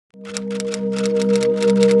Ahora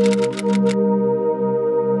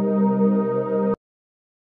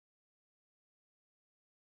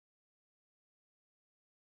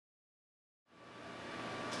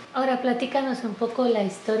platícanos un poco la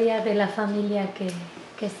historia de la familia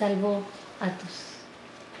que salvó a tus...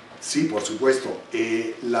 Sí, por supuesto.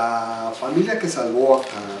 La familia que salvó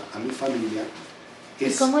a mi familia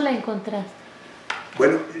es... ¿Y cómo la encontraste?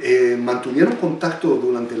 Bueno, mantuvieron contacto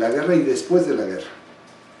durante la guerra y después de la guerra.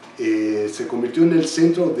 Se convirtió en el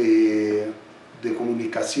centro de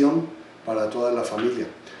comunicación para toda la familia.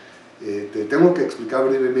 Te tengo que explicar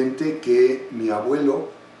brevemente que mi abuelo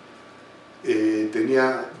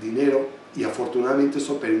tenía dinero y afortunadamente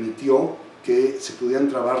eso permitió que se pudieran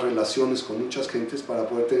trabar relaciones con muchas gentes para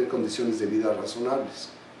poder tener condiciones de vida razonables.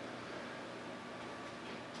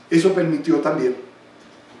 Eso permitió también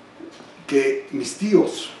que mis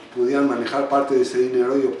tíos pudieran manejar parte de ese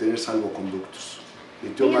dinero y obtener salvoconductos.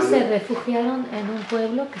 Ellos se refugiaron en un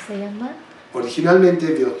pueblo que se llama... Originalmente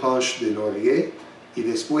Reportaje de l'Oregue y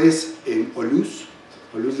después en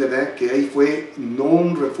Toulouse-le-Vin, que ahí fue no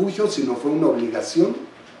un refugio, sino fue una obligación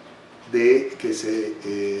de que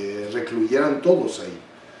se recluyeran todos ahí.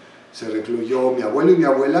 Se recluyó mi abuelo y mi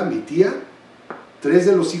abuela, mi tía, 3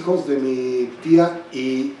 de los hijos de mi tía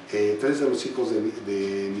y 3 de los hijos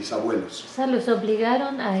de mis abuelos. O sea, los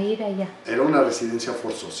obligaron a ir allá. Era una residencia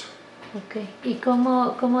forzosa. Ok. ¿Y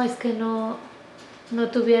cómo es que no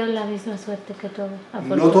tuvieron la misma suerte que todos?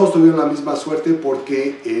 No todos tuvieron la misma suerte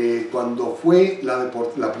porque cuando fue la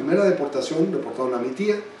primera deportación, deportaron a mi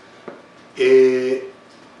tía,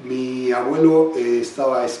 mi abuelo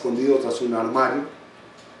estaba escondido tras un armario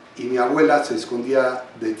y mi abuela se escondía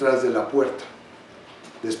detrás de la puerta,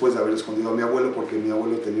 después de haber escondido a mi abuelo porque mi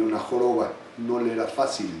abuelo tenía una joroba, no le era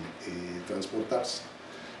fácil transportarse.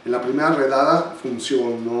 En la primera redada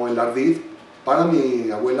funcionó el ardid para mi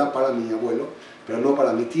abuela, para mi abuelo, pero no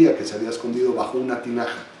para mi tía que se había escondido bajo una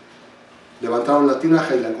tinaja. Levantaron la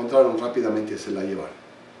tinaja y la encontraron rápidamente y se la llevaron.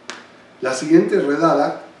 La siguiente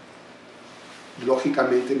redada,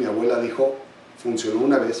 lógicamente mi abuela dijo, funcionó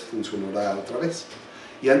una vez, funcionará otra vez.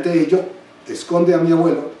 Y ante ello, esconde a mi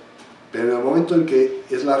abuelo, pero en el momento en que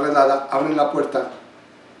es la redada, abren la puerta,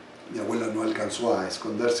 mi abuela no alcanzó a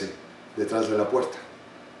esconderse detrás de la puerta.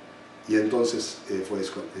 Y entonces fue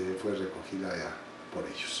recogida por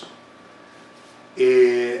ellos.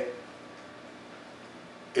 En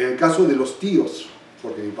el caso de los tíos,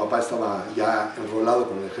 porque mi papá estaba ya enrolado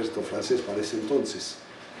con el ejército francés para ese entonces,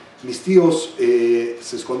 mis tíos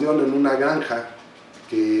se escondieron en una granja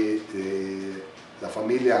que la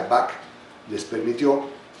familia Bach les permitió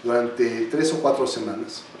durante 3 o 4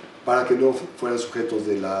 semanas para que no fueran sujetos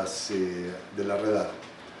de la redada.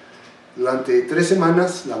 Durante 3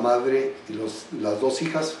 semanas la madre y las 2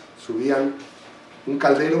 hijas subían un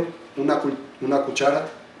caldero, una cuchara,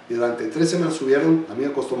 y durante 3 semanas subieron. A mí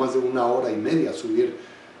me costó más de 1 hora y media subir,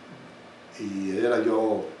 y era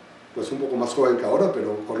yo pues un poco más joven que ahora,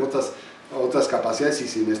 pero con otras capacidades y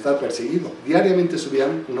sin estar perseguido. Diariamente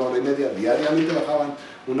subían 1 hora y media, diariamente bajaban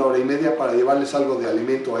 1 hora y media para llevarles algo de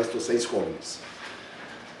alimento a estos 6 jóvenes.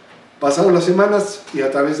 Pasaron las semanas y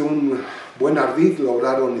a través de un buen ardid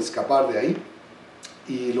lograron escapar de ahí,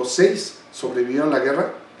 y los 6 sobrevivieron a la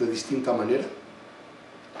guerra de distinta manera.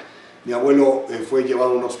 Mi abuelo fue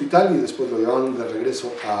llevado a un hospital y después lo llevaron de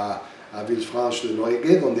regreso a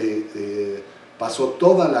Villefranche-de-Loregue, donde pasó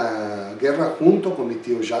toda la guerra junto con mi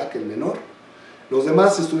tío Jacques, el menor. Los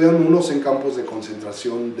demás estuvieron unos en campos de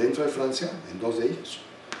concentración dentro de Francia, en 2 de ellos,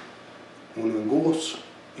 uno en Gubos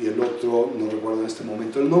y el otro, no recuerdo en este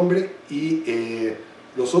momento el nombre, y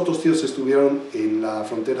los otros tíos estuvieron en la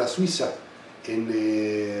frontera suiza,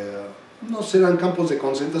 no serán campos de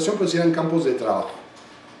concentración, pero sí eran campos de trabajo.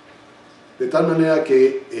 De tal manera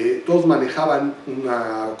que todos manejaban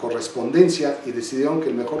una correspondencia y decidieron que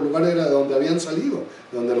el mejor lugar era de donde habían salido,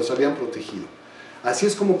 de donde los habían protegido. Así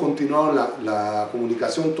es como continuaron la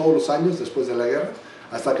comunicación todos los años después de la guerra,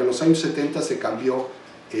 hasta que en los años 70 se cambió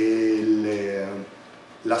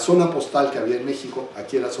la zona postal que había en México.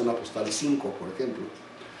 Aquí era zona postal 5, por ejemplo,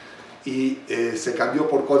 y se cambió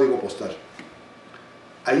por código postal.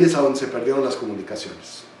 Ahí es a donde se perdieron las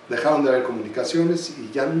comunicaciones. Dejaron de haber comunicaciones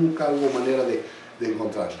y ya nunca hubo manera de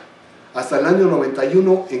encontrarla. Hasta el año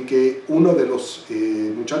 91, en que uno de los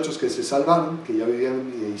muchachos que se salvaron, que ya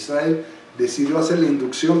vivían en Israel, decidió hacer la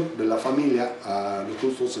inducción de la familia a los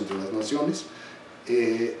justos entre las naciones,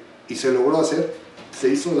 y se logró hacer, se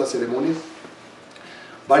hizo la ceremonia.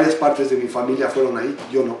 Varias partes de mi familia fueron ahí,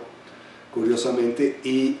 yo no, curiosamente,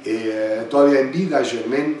 y todavía en vida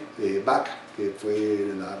Germaine Bach, que fue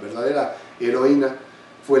la verdadera heroína,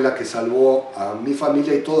 fue la que salvó a mi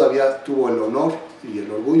familia y todavía tuvo el honor y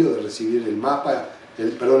el orgullo de recibir el mapa,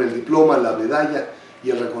 el diploma, la medalla y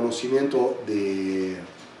el reconocimiento de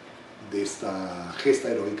esta gesta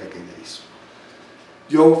heroica que ella hizo.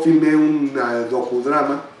 Yo filmé un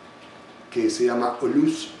docudrama que se llama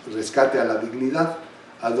Oluz, Rescate a la Dignidad,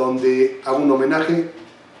 a donde hago un homenaje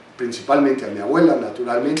principalmente a mi abuela,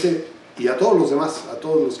 naturalmente, y a todos los demás, a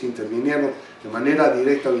todos los que intervinieron de manera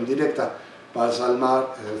directa o indirecta para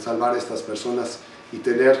salvar a estas personas y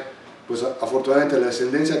tener, pues afortunadamente, la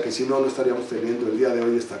descendencia que si no, no estaríamos teniendo el día de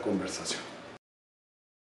hoy esta conversación.